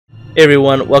Hey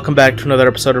everyone, welcome back to another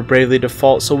episode of Bravely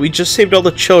Default. So we just saved all the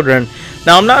children.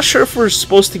 Now I'm not sure if we're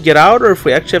supposed to get out or if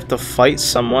we actually have to fight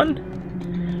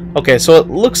someone. Okay, so it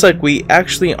looks like we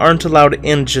actually aren't allowed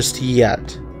in just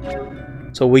yet.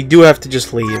 So we do have to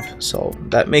just leave. So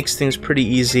that makes things pretty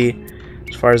easy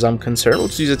as far as I'm concerned.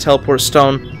 Let's use a teleport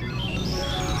stone.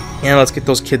 And let's get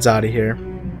those kids out of here.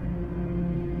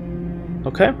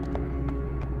 Okay.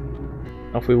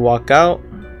 Now if we walk out.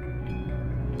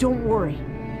 Don't worry.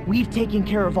 We've taken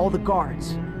care of all the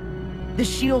guards. The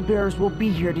shield bearers will be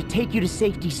here to take you to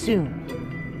safety soon.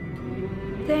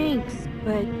 Thanks,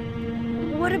 but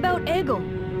what about Egil,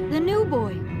 the new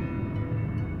boy?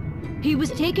 He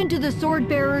was taken to the sword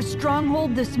bearer's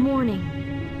stronghold this morning.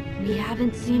 We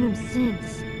haven't seen him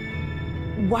since.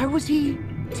 Why was he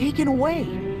taken away?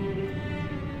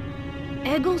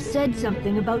 Egil said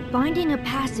something about finding a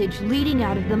passage leading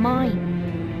out of the mine.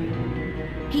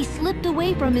 He slipped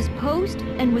away from his post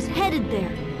and was headed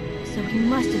there, so he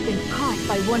must have been caught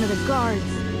by one of the guards.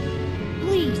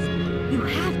 Please, you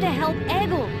have to help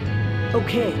Egil.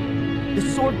 Okay, the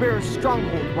sword bearer's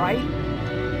stronghold, right?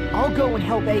 I'll go and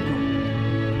help Egil.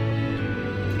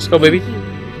 Let's go, baby. Thank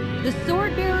you. The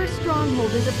sword bearer's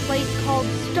stronghold is a place called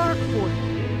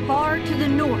Starkfort, far to the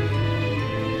north.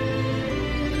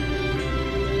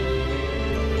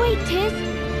 Wait, Tiz.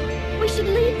 We should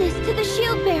leave this to the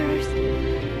shield bearers.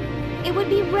 It would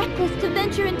be reckless to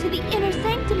venture into the inner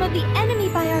sanctum of the enemy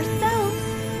by ourselves.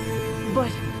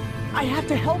 But I have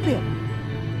to help him.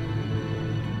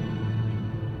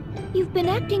 You've been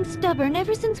acting stubborn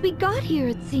ever since we got here,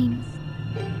 it seems.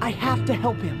 I have to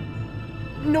help him.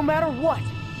 No matter what.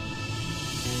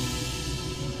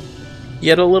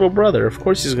 Yet a little brother. Of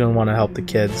course he's going to want to help the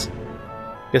kids.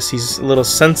 Guess he's a little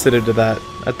sensitive to that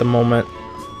at the moment.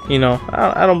 You know,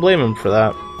 I don't blame him for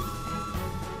that.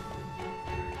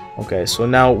 Okay, so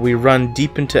now we run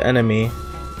deep into enemy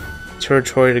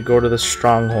territory to go to the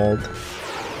stronghold.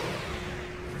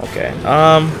 Okay,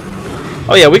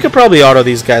 oh yeah, we could probably auto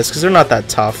these guys because they're not that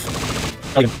tough.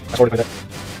 Okay,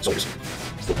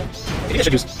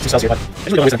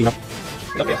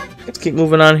 let's keep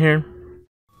moving on here.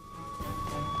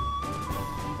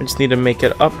 I just need to make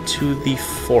it up to the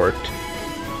fort.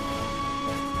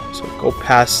 So go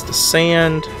past the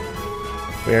sand.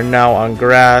 We are now on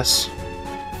grass.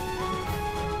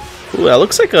 Ooh, that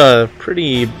looks like a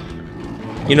pretty...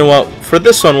 You know what? For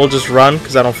this one, we'll just run,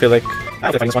 because I don't feel like... I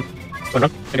have to find this one.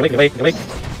 Run. Get away.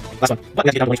 Last one. What? You have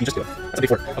to get down when you can just do it. That's a big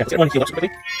fort. Okay, let's get one heal up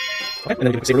quickly. Okay, and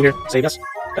then we can save room here. Save us.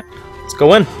 Okay, let's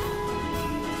go in.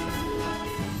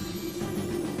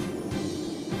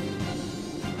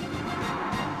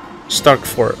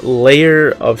 Starkfort.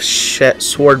 Lair of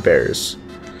sword bears.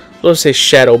 Let's say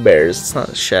shadow bears. It's not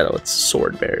a shadow, it's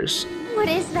sword bears. What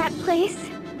is that place?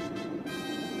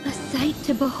 A sight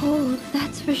to behold,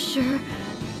 that's for sure.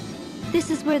 This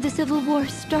is where the Civil War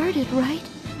started, right?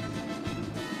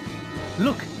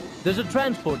 Look, there's a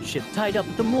transport ship tied up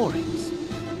at the moorings.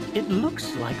 It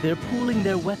looks like they're pooling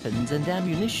their weapons and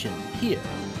ammunition here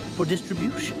for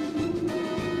distribution.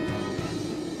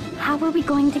 How are we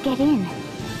going to get in?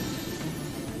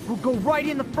 We'll go right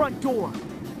in the front door.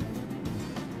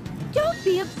 Don't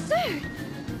be absurd!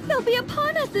 They'll be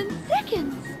upon us in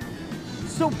seconds!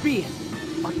 So be it.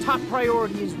 Our top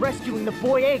priority is rescuing the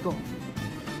boy Egil.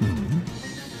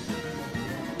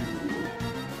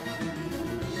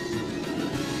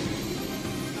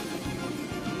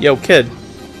 Yo, kid.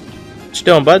 What you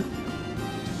doing, bud?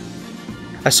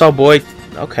 I saw a boy.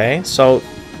 Okay, so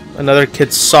another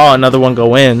kid saw another one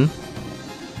go in.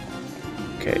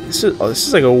 Okay, this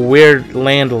is like a weird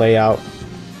land layout.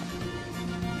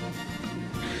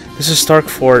 This is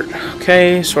Starkfort.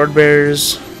 Okay, sword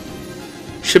bears.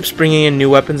 Ships bringing in new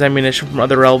weapons, ammunition from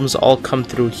other realms all come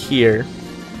through here.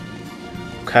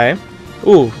 Okay.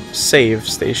 Ooh, save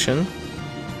station.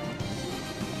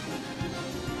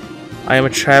 I am a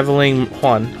traveling...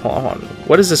 Hold on.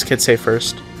 What does this kid say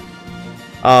first?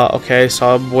 Okay,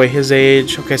 saw a boy his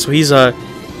age. Okay, so he's a...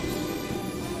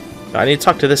 I need to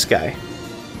talk to this guy.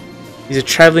 He's a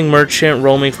traveling merchant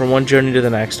roaming from one journey to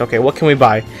the next. Okay, what can we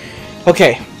buy?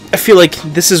 Okay, I feel like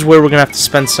this is where we're gonna have to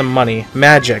spend some money.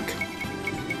 Magic.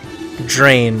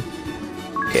 Drain.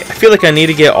 Okay, I feel like I need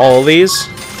to get all of these.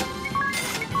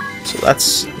 So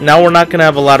that's... Now we're not gonna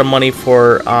have a lot of money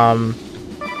for,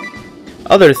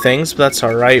 other things, but that's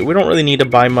alright. We don't really need to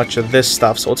buy much of this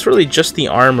stuff, so it's really just the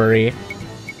armory.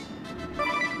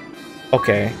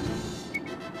 Okay.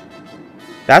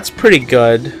 That's pretty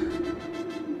good.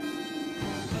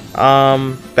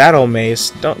 Battle mace.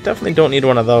 Definitely don't need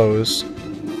one of those.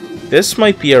 This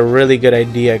might be a really good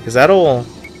idea, because that'll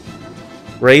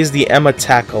raise the M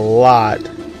attack a lot.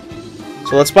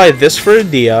 So let's buy this for a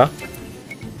dia.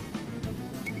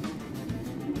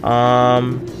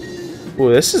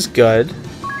 Ooh, this is good.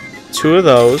 2 of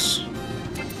those.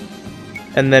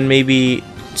 And then maybe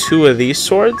 2 of these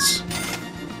swords.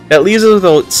 That leaves us with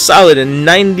a solid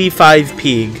 95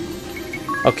 pig.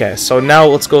 Okay, so now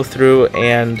let's go through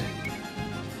and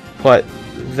put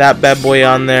that bad boy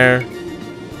on there.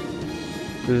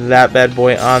 That bad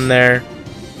boy on there.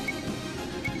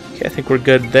 Okay, I think we're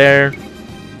good there.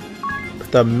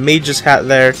 Put the mage's hat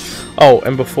there. Oh,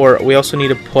 and before, we also need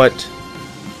to put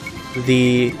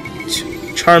the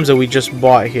charms that we just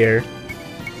bought here.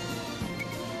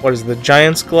 What is it, the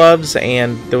giant's gloves,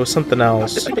 and there was something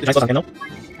else. So, I feel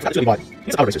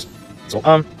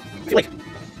like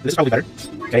this is probably better.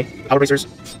 Okay, power bracers,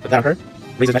 put that on her.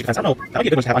 Raises magic defense. I don't know, that might be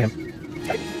a good one to have on him.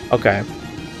 Okay.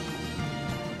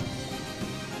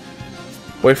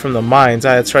 Away from the mines.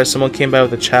 Ah, that's right, someone came by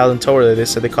with a child and told her that they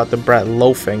said they caught the brat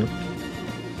loafing.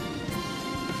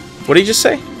 What did you just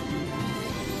say?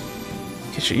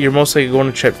 You're most likely going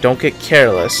on a trip. Don't get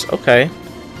careless. Okay.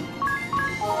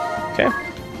 Okay.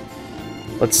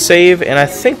 Let's save, and I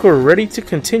think we're ready to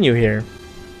continue here.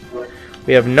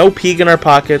 We have no pig in our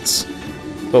pockets,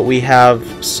 but we have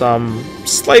some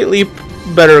slightly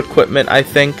better equipment, I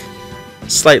think.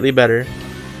 Slightly better.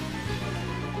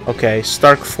 Okay,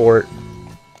 Stark Fort.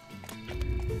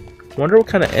 Wonder what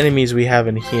kind of enemies we have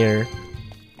in here.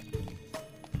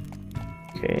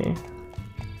 Okay.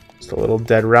 Just a little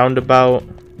dead roundabout.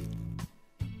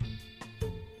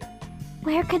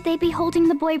 Where could they be holding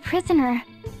the boy prisoner?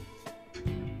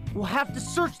 We'll have to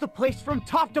search the place from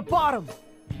top to bottom.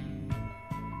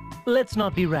 Let's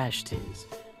not be rash, Tiz.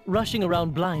 Rushing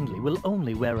around blindly will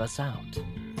only wear us out.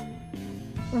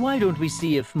 Why don't we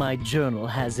see if my journal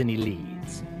has any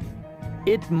leads?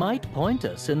 It might point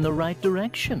us in the right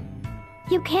direction.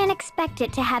 You can't expect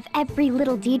it to have every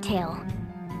little detail.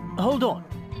 Hold on,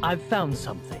 I've found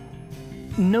something.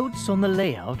 Notes on the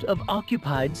layout of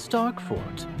occupied Stark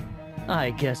Fort.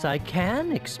 I guess I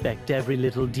can expect every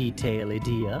little detail,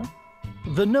 Edea.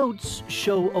 The notes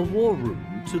show a war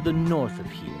room to the north of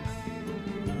here.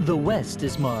 The west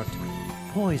is marked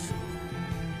Poison.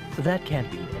 That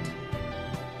can't be it.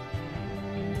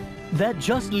 That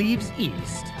just leaves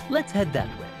east. Let's head that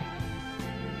way.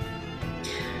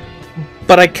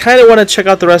 But I kind of want to check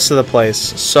out the rest of the place,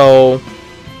 so...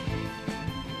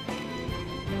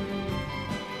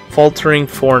 Faltering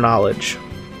foreknowledge.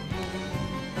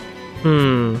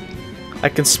 I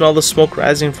can smell the smoke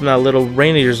rising from that little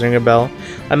ranger's ring a bell.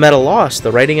 I'm at a loss.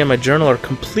 The writing in my journal are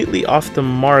completely off the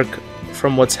mark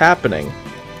from what's happening.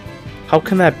 How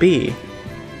can that be?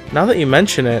 Now that you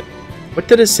mention it, what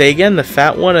did it say again? The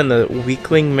fat one and the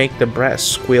weakling make the brat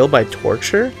squeal by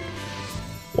torture?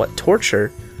 What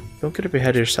torture? Don't get up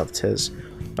ahead of yourself, Tiz.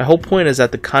 My whole point is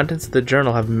that the contents of the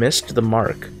journal have missed the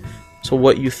mark. So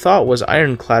what you thought was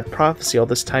ironclad prophecy all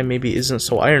this time maybe isn't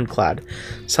so ironclad.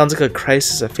 Sounds like a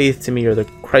crisis of faith to me, or the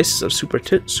crisis of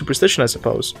superstition, I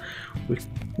suppose. We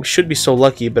should be so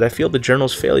lucky, but I feel the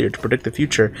journal's failure to predict the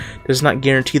future does not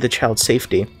guarantee the child's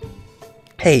safety.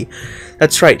 Hey,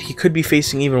 that's right, he could be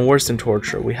facing even worse than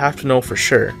torture. We have to know for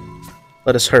sure.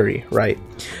 Let us hurry, right?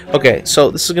 Okay,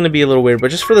 so this is going to be a little weird, but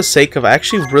just for the sake of, I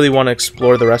actually really want to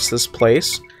explore the rest of this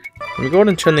place. Let me go ahead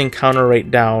and turn the encounter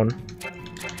rate down.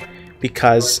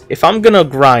 Because if I'm gonna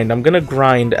grind, I'm gonna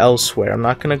grind elsewhere. I'm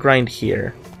not gonna grind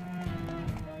here.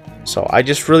 So I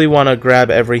just really want to grab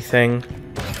everything.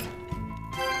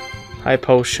 High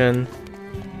potion.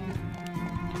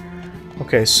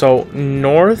 Okay, so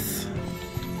north,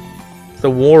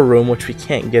 the war room, which we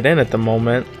can't get in at the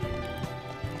moment.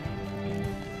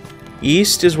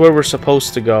 East is where we're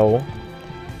supposed to go.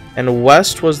 And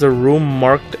west was the room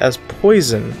marked as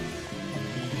poison.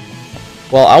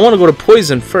 Well, I want to go to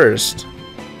poison first.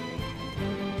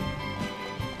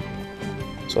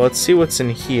 So let's see what's in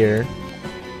here.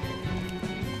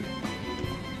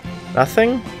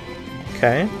 Nothing?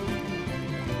 Okay.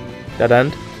 Dead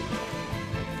end.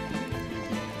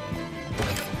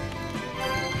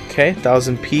 Okay,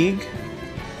 1000 pig.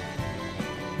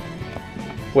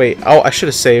 Wait, oh, I should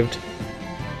have saved.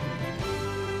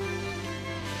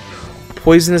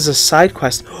 Poison is a side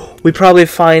quest. We probably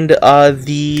find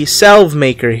the salve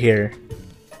maker here.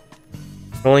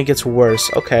 It only gets worse.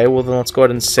 Okay, well then let's go ahead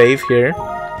and save here.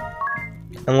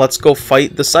 And let's go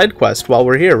fight the side quest while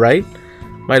we're here, right?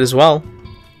 Might as well.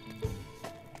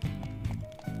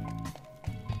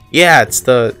 Yeah, it's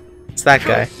that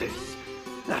guy.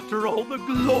 After all the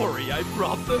glory I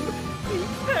brought them, they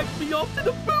packed me off to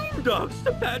the boondocks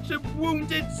to patch up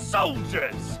wounded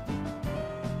soldiers.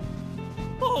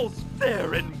 All's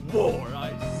fair in war,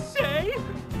 I say.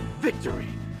 Victory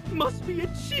must be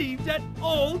achieved at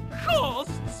all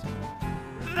costs.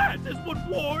 That is what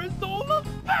war is all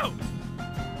about.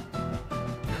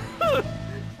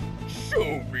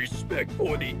 Show respect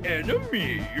for the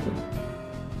enemy.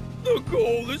 The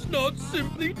goal is not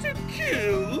simply to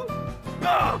kill.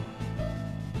 Ah!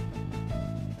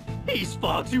 He's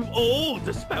far too old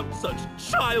to spout such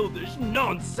childish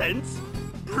nonsense.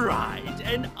 Pride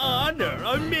and honor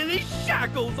are merely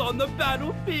shackles on the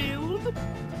battlefield.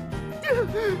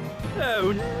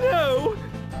 Oh no!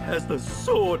 Has the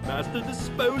Swordmaster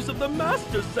disposed of the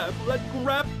Master Sample at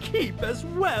Grab Keep as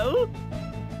well?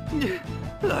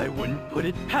 I wouldn't put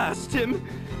it past him.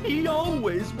 He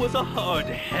always was a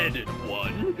hard-headed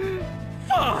one.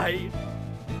 Fine!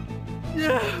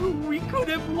 We could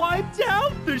have wiped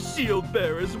out the shield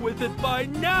bearers with it by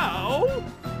now.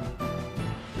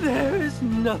 There is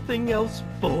nothing else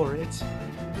for it.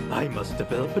 I must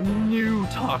develop a new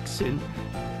toxin.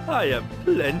 I have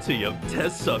plenty of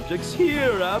test subjects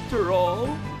here after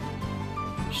all.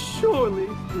 Surely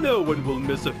no one will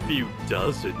miss a few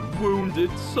dozen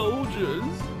wounded soldiers.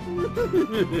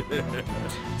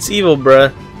 It's evil,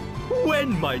 bruh.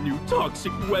 When my new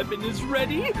toxic weapon is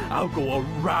ready, I'll go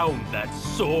around that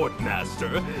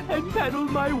Swordmaster and peddle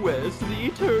my wares to the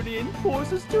Eternian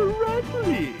forces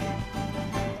directly.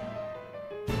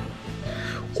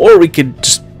 Or we could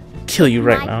just kill you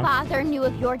right now. My father knew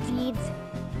of your deeds.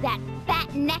 That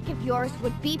fat neck of yours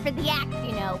would be for the axe,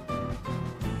 you know.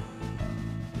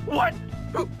 What?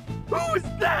 Who is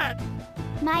that?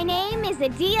 My name is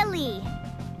Adia Lee.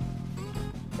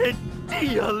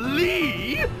 Adia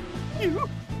Lee?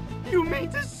 You mean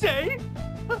to say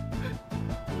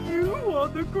you are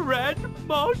the Grand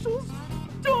Marshal's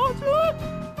daughter?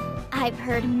 I've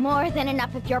heard more than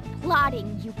enough of your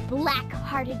plotting, you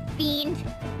black-hearted fiend.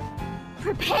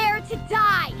 Prepare to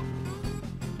die!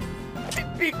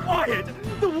 Be quiet!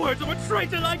 The words of a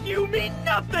traitor like you mean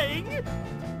nothing!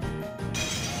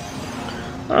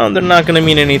 Well, they're not gonna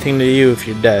mean anything to you if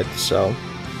you're dead, so...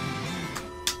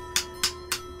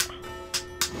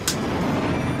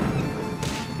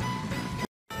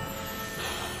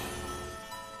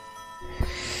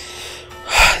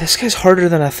 This guy's harder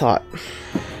than I thought.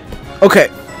 Okay,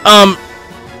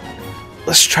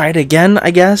 let's try it again, I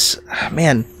guess.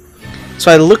 Man. So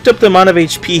I looked up the amount of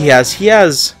HP he has. He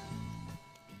has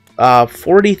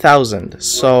 40,000.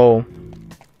 So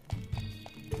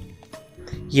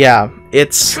yeah,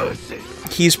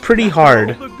 he's pretty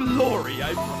hard.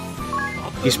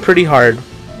 He's pretty hard.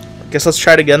 Guess let's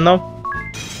try it again though.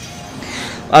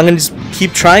 I'm gonna just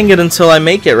keep trying it until I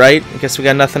make it, right? I guess we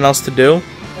got nothing else to do.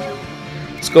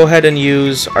 Let's go ahead and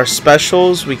use our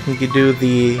specials. We can do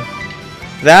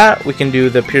that. We can do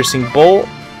the piercing bolt.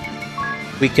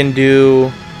 We can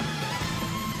do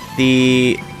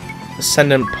the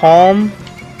ascendant palm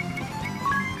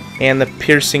and the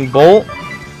piercing bolt.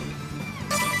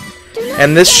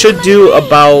 And this should do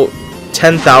about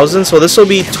 10,000. So this will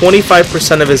be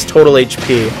 25% of his total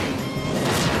HP.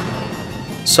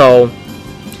 So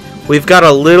we've got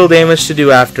a little damage to do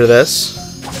after this.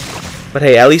 But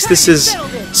hey, at least this is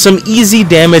some easy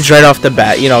damage right off the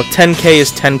bat. You know, 10k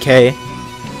is 10k.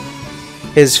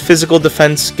 His physical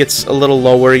defense gets a little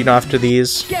lower, you know, after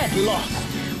these.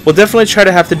 We'll definitely try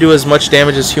to have to do as much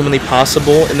damage as humanly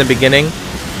possible in the beginning,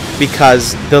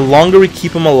 because the longer we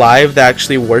keep him alive, the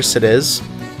actually worse it is.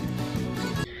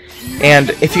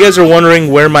 And if you guys are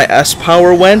wondering where my S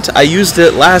power went, I used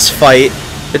it last fight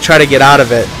to try to get out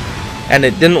of it, and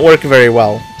it didn't work very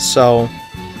well. So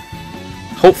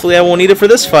hopefully I won't need it for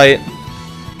this fight.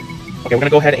 Okay, we're gonna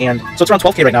go ahead and... So it's around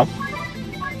 12k right now.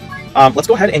 Let's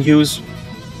go ahead and use...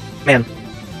 Man.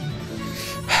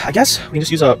 I guess we can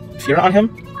just use a Fira on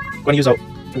him. I'm going to use a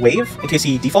Wave in case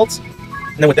he defaults.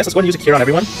 And then with this, let's go ahead and use a Cure on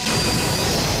everyone.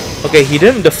 Okay, he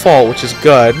didn't default, which is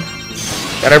good.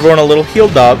 Got everyone a little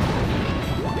healed up.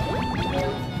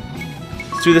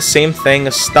 Let's do the same thing.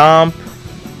 A Stomp.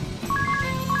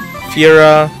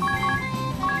 Fira.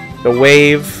 The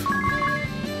Wave.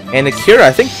 And a Cure.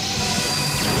 I think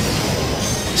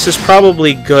this is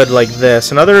probably good like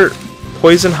this. Another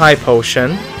Poison High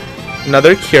Potion.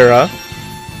 Another Cura.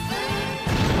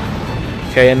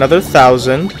 Okay, another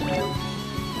 1,000.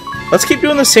 Let's keep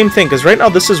doing the same thing, because right now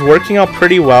this is working out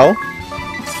pretty well.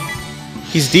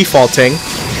 He's defaulting.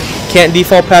 Can't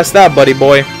default past that, buddy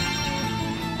boy.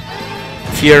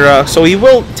 Fira. So he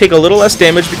will take a little less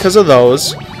damage because of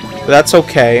those. But that's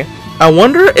okay. I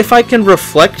wonder if I can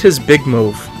reflect his big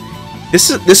move.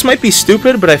 This might be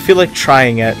stupid, but I feel like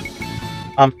trying it.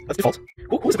 Let's default.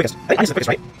 Who's the biggest? I think I'm the biggest,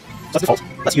 right? So let's default.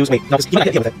 Let's use, wait, no, he might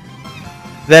get healed with it.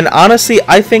 Then honestly,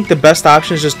 I think the best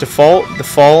option is just default,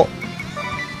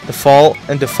 Default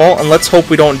and default, and let's hope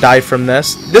we don't die from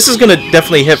this. This is gonna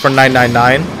definitely hit for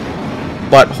 999,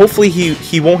 but hopefully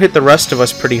he won't hit the rest of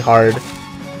us pretty hard.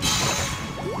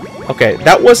 Okay,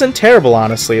 that wasn't terrible,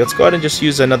 honestly. Let's go ahead and just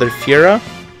use another Fira.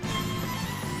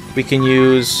 We can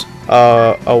use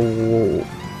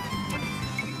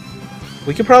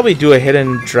we could probably do a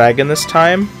hidden dragon this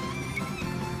time,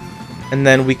 and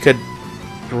then we could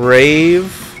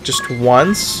brave just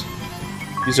once.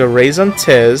 Use a raise on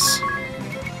Tiz,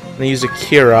 and then use a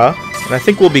Kira, and I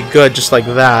think we'll be good just like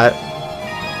that.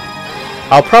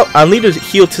 I'll need to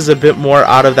heal Tiz a bit more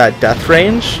out of that death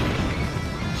range,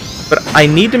 but I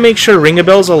need to make sure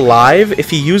Ringabel's alive. If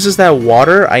he uses that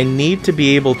water, I need to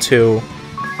be able to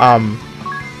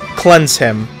cleanse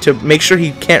him to make sure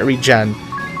he can't regen.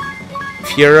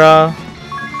 Fira,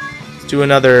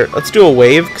 let's do a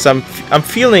wave, because I'm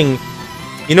feeling,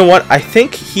 you know what, I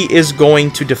think he is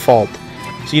going to default.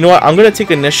 So you know what, I'm going to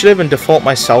take initiative and default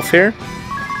myself here.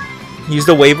 Use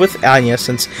the wave with Anya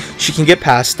since she can get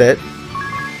past it.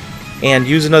 And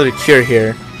use another cure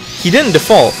here. He didn't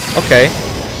default. Okay,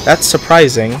 that's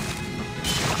surprising.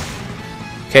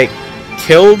 Okay,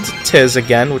 killed Tiz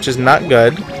again, which is not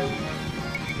good.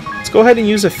 Let's go ahead and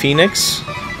use a Phoenix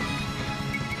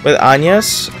with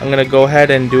Agnes. I'm going to go ahead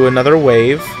and do another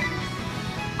wave.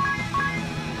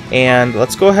 And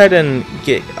let's go ahead and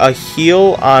get a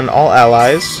heal on all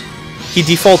allies. He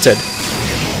defaulted.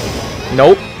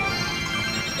 Nope.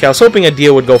 Okay, I was hoping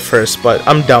Adia would go first, but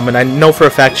I'm dumb, and I know for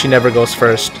a fact she never goes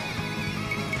first.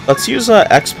 Let's use an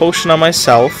X potion on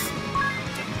myself.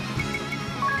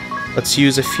 Let's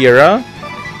use a Fira.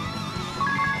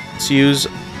 Let's use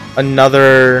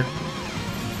another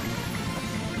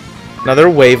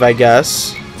wave, I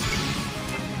guess.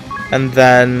 And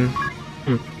then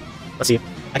let's see.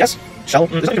 I guess Shell.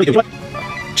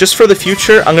 Just for the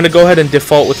future, I'm gonna go ahead and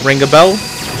default with Ringabel,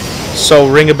 so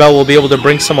Ringabel will be able to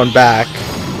bring someone back.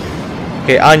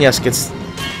 Okay, Agnes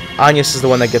is the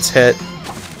one that gets hit.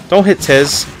 Don't hit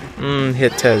Tiz.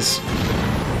 Hit Tiz.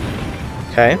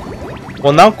 Okay.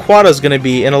 Well, now Qada's gonna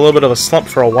be in a little bit of a slump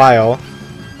for a while.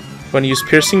 I'm gonna use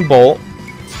Piercing Bolt.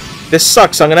 This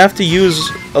sucks. I'm gonna have to use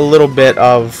a little bit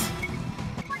of.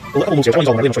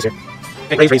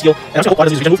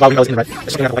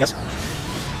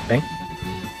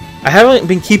 I haven't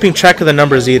been keeping track of the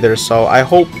numbers either, so I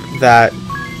hope that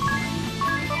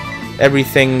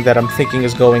everything that I'm thinking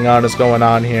is going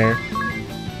on here.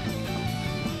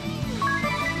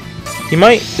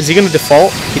 Is he gonna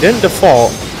default? He didn't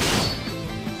default.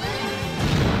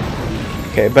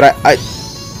 Okay, but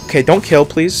okay, don't kill,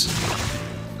 please.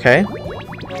 Okay. So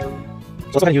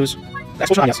let's go ahead and use the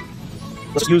explosion on yes.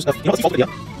 Let's just use a, let's default idea.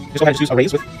 Just go ahead and use a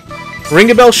raise with.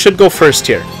 Ringabel should go first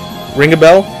here.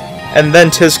 Ringabel, and then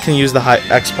Tiz can use the high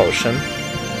X potion.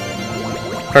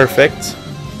 Perfect.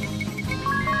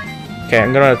 Okay,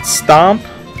 I'm gonna stomp.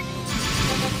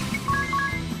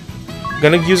 I'm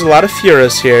gonna use a lot of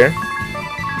Furas here.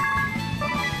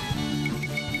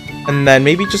 And then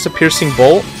maybe just a Piercing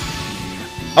Bolt.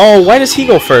 Oh, why does he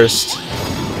go first?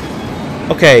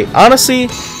 Okay, honestly,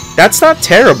 that's not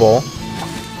terrible.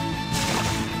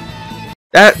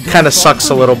 That kind of sucks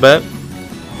a little bit.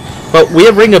 But we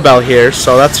have Ringabel here,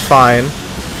 so that's fine.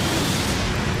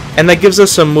 And that gives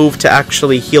us a move to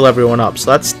actually heal everyone up,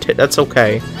 so that's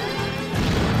okay.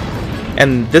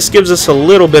 And this gives us a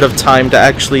little bit of time to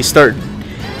actually start.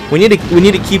 We need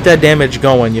to keep that damage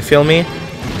going. You feel me?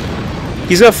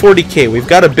 He's got 40k. We've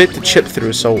got a bit to chip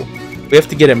through, so we have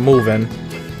to get it moving.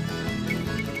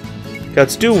 Okay,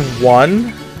 let's do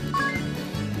one.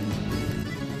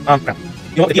 Crap.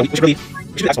 You know what? We should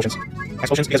do explosions.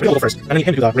 Explosions, because we'll go first. I need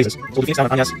him to do the raises. So we'll do Phoenix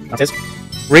down on yes. That's his.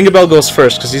 Ringabel goes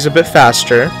first, because he's a bit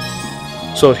faster.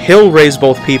 So he'll raise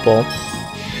both people.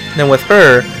 And then with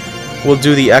her, we'll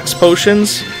do the X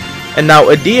potions. And now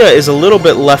Adia is a little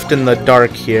bit left in the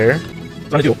dark here.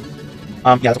 What do I do?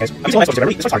 Yeah, that's okay. This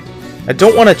one's hard. I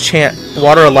don't want to chant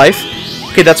Water of Life.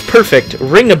 Okay, that's perfect.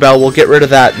 Ringabel will get rid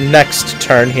of that next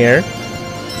turn here.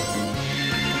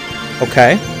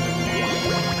 Okay.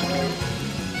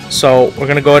 So, we're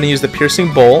going to go ahead and use the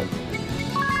Piercing Bolt.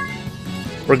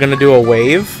 We're going to do a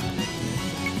wave.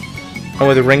 And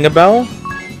with Ringabel,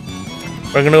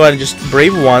 we're going to go ahead and just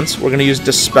Brave once. We're going to use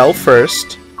Dispel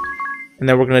first. And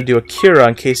then we're going to do a Cura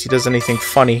in case he does anything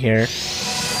funny here.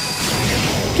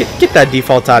 Get that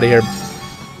default out of here.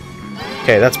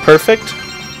 Okay, that's perfect.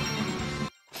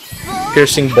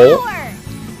 Piercing Bolt.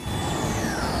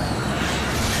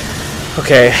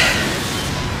 Okay.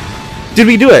 Did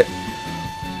we do it?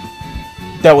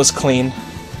 That was clean.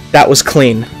 That was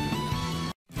clean.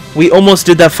 We almost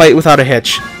did that fight without a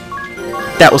hitch.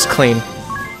 That was clean.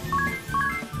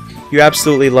 You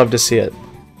absolutely love to see it.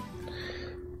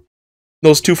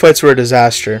 Those 2 fights were a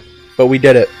disaster, but we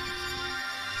did it.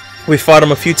 We fought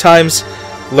him a few times,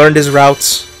 learned his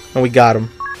routes, and we got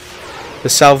him. The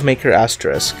Salve Maker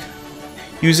Asterisk.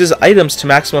 Uses items to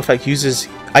maximum effect. Uses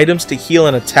items to heal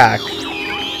and attack.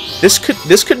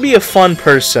 This could be a fun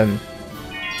person.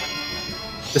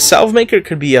 The Salve Maker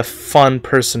could be a fun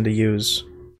person to use.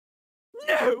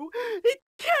 No, it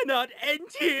cannot end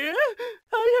here.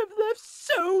 I have left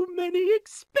so many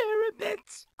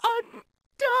experiments undone.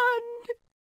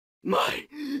 My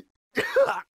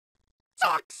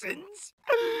toxins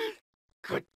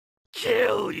could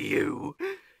kill you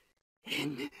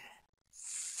in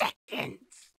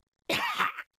seconds.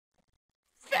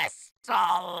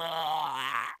 Vestal.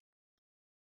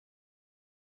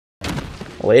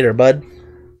 Later, bud.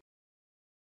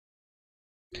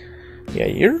 Yeah,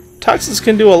 your toxins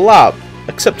can do a lot,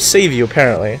 except save you,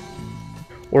 apparently.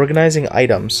 Organizing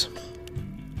items.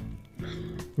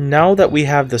 Now that we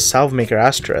have the Salve Maker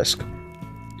Asterisk,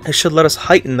 it should let us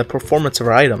heighten the performance of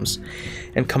our items,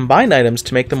 and combine items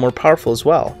to make them more powerful as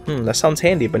well. That sounds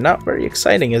handy, but not very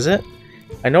exciting, is it?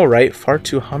 I know, right? Far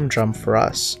too humdrum for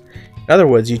us. In other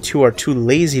words, you two are too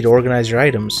lazy to organize your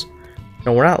items.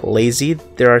 No, we're not lazy.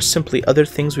 There are simply other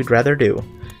things we'd rather do.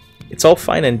 It's all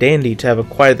fine and dandy to have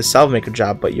acquired the Salve Maker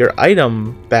job, but your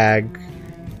item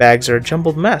bags are a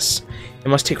jumbled mess. It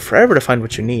must take forever to find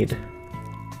what you need.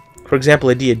 For example,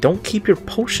 idea, don't keep your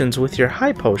potions with your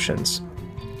high potions.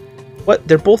 What?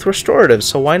 They're both restorative,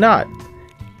 so why not?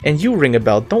 And you, Ring a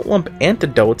Bell, don't lump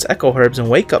antidotes, echo herbs, and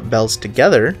wake-up bells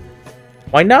together.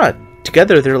 Why not?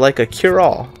 Together they're like a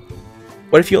cure-all.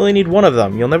 What if you only need one of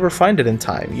them? You'll never find it in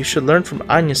time. You should learn from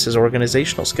Agnes's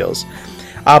organizational skills.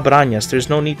 Ah, but Agnes, there's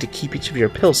no need to keep each of your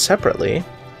pills separately.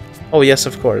 Oh yes,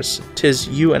 of course. 'Tis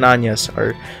you and Agnes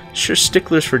are sure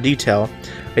sticklers for detail.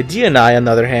 Idea and I, on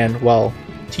the other hand, well,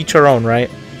 teach our own, right?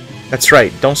 That's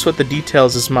right, don't sweat the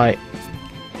details as my...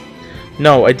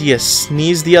 No, Idea,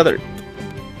 sneeze the other...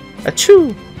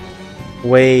 Achoo!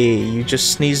 Way, you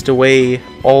just sneezed away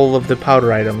all of the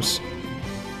powder items.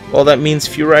 Well, that means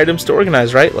fewer items to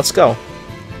organize, right? Let's go.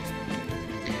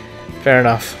 Fair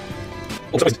enough.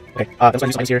 Okay,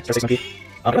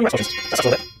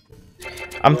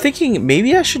 I'm thinking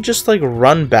maybe I should just, like,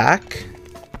 run back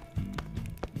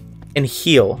and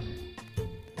heal.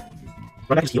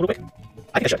 Run back and heal real quick?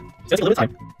 I think I should. It's gonna take a little bit of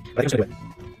time, but I think I'm just gonna do it.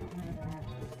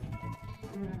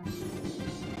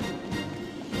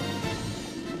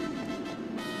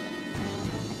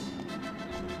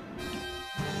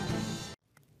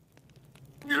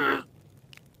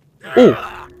 Ooh!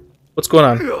 What's going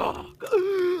on?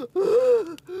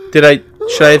 Should I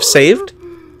have saved?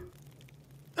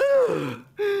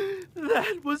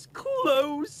 That was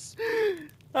close.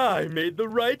 I made the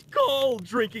right call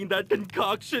drinking that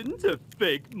concoction to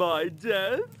fake my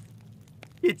death.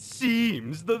 It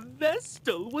seems the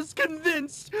Vestal was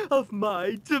convinced of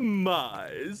my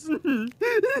demise. The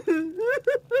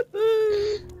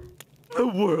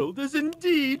world is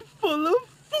indeed full of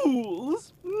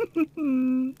fools.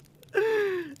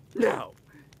 Now,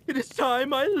 it is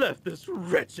time I left this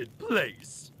wretched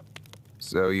place.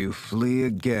 So you flee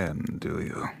again, do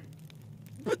you?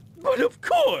 But of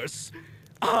course!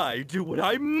 I do what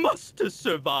I must to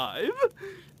survive,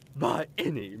 by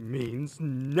any means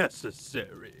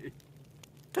necessary.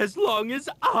 As long as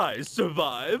I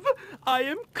survive, I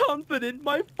am confident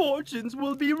my fortunes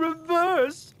will be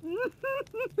reversed.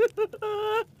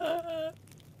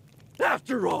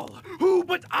 After all, who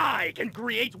but I can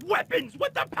create weapons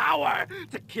with the power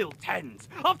to kill tens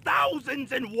of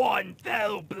thousands in one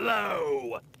fell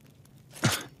blow?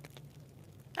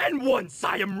 And once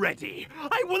I am ready,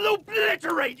 I will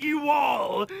obliterate you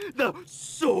all! The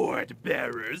sword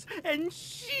bearers and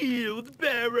shield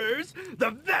bearers,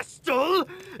 the Vestal,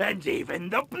 and even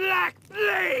the Black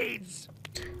Blades!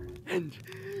 And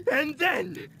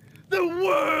then, the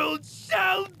world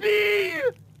shall be...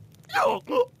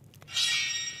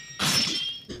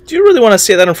 Do you really want to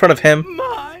say that in front of him?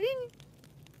 Mine?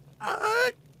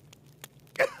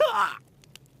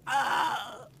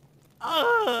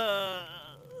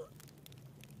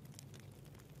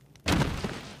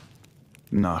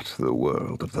 Not the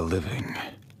world of the living.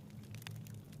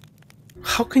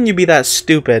 How can you be that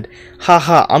stupid?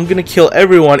 Haha, I'm gonna kill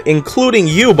everyone, including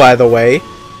you, by the way.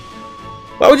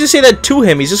 Why would you say that to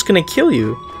him? He's just gonna kill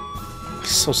you.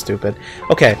 He's so stupid.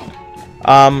 Okay.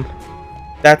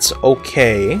 That's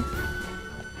okay.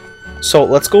 So,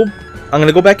 let's go. I'm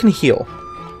gonna go back and heal.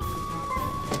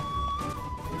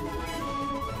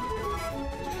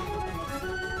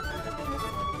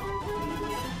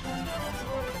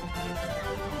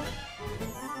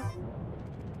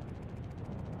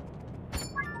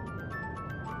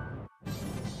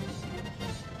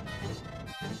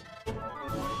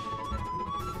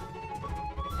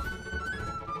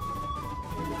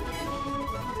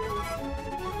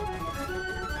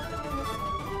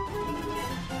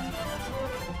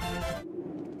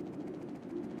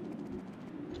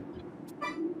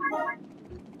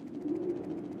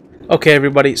 Okay,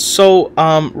 everybody. So,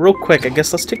 real quick, I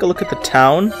guess let's take a look at the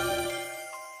town.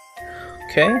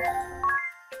 Okay.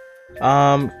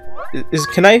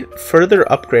 Can I further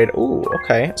upgrade? Ooh,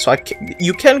 okay. So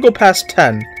you can go past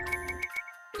 10.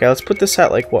 Okay, let's put this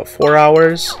at like what, 4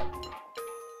 hours?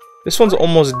 This one's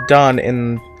almost done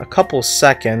in a couple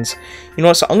seconds. You know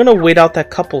what? So I'm gonna wait out that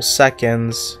couple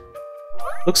seconds.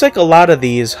 Looks like a lot of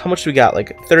these. How much do we got?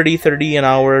 Like 30 an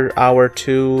hour, hour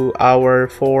 2, hour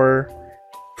 4.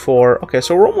 Okay,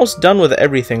 so we're almost done with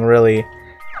everything, really.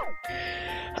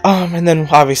 And then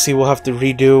obviously we'll have to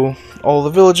redo all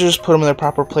the villagers, put them in their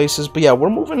proper places. But yeah,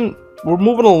 we're moving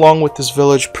along with this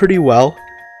village pretty well.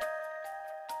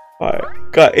 Alright,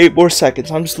 got 8 more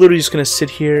seconds. I'm just literally just gonna sit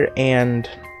here and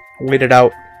wait it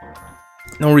out.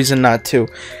 No reason not to.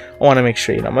 I want to make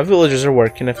sure, you know, my villagers are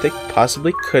working if they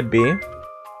possibly could be.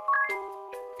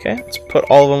 Okay, let's put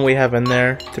all of them we have in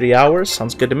there. 3 hours,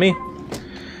 sounds good to me.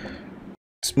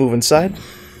 Let's move inside.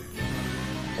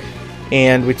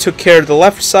 And we took care of the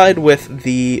left side with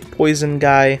the poison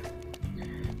guy.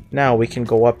 Now we can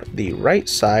go up the right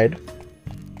side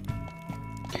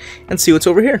and see what's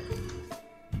over here.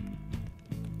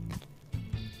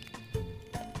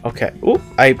 Okay. Oop,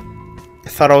 I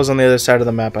thought I was on the other side of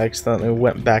the map. I accidentally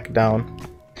went back down.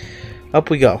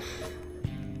 Up we go.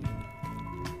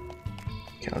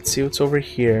 Okay, let's see what's over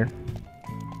here.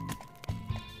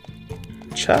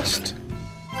 Chest.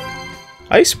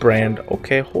 Ice brand.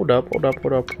 Okay, hold up.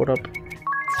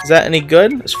 Is that any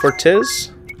good? As for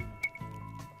Tiz?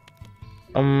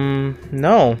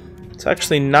 No. It's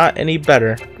actually not any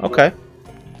better. Okay.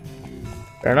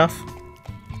 Fair enough.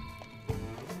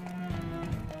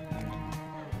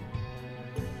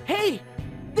 Hey!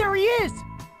 There he is!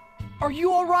 Are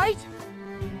you alright?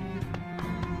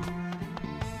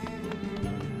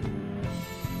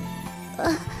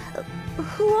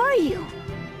 Who are you?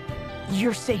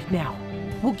 You're safe now.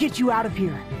 We'll get you out of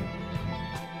here.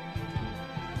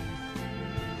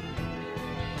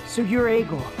 So you're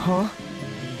Egor, huh?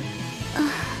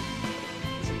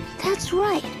 That's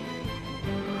right.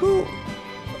 Who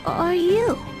are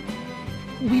you?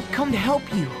 We've come to help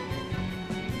you.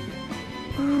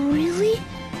 Really?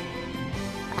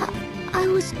 I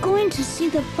was going to see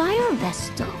the fire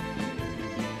vestal.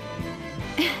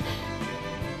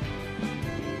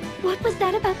 What was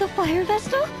that about the fire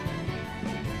vestal?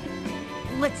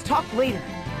 Let's talk later.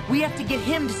 We have to get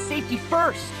him to safety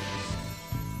first.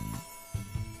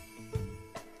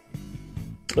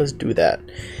 Let's do that.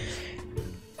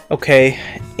 Okay,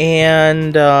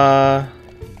 and let's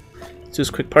do this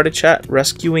quick part of chat.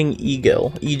 Rescuing Egil.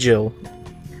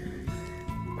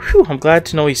 Whew, I'm glad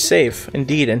to know he's safe,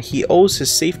 indeed, and he owes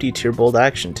his safety to your bold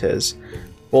action, Tiz.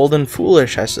 Bold and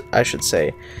foolish, I should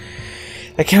say.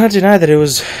 I cannot deny that it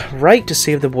was right to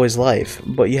save the boy's life,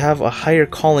 but you have a higher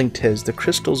calling, Tiz. The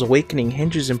crystal's awakening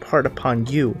hinges in part upon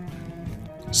you.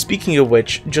 Speaking of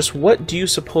which, just what do you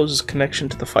suppose his connection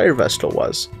to the fire vestal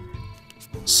was?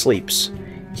 Sleeps.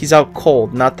 He's out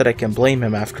cold, not that I can blame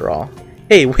him after all.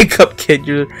 Hey, wake up, kid,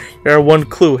 you're our one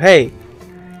clue, hey!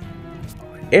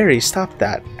 Aerie, stop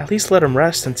that. At least let him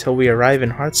rest until we arrive in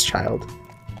Heartschild.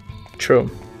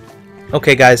 True.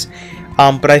 Okay, guys.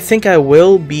 But I think I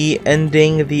will be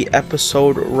ending the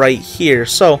episode right here.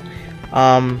 So,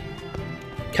 can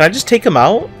I just take him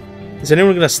out? Is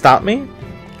anyone going to stop me?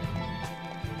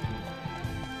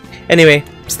 Anyway,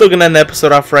 still going to end the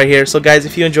episode off right here. So, guys,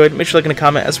 if you enjoyed, make sure to like and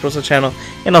comment, subscribe to the channel,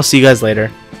 and I'll see you guys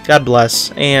later. God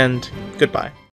bless, and goodbye.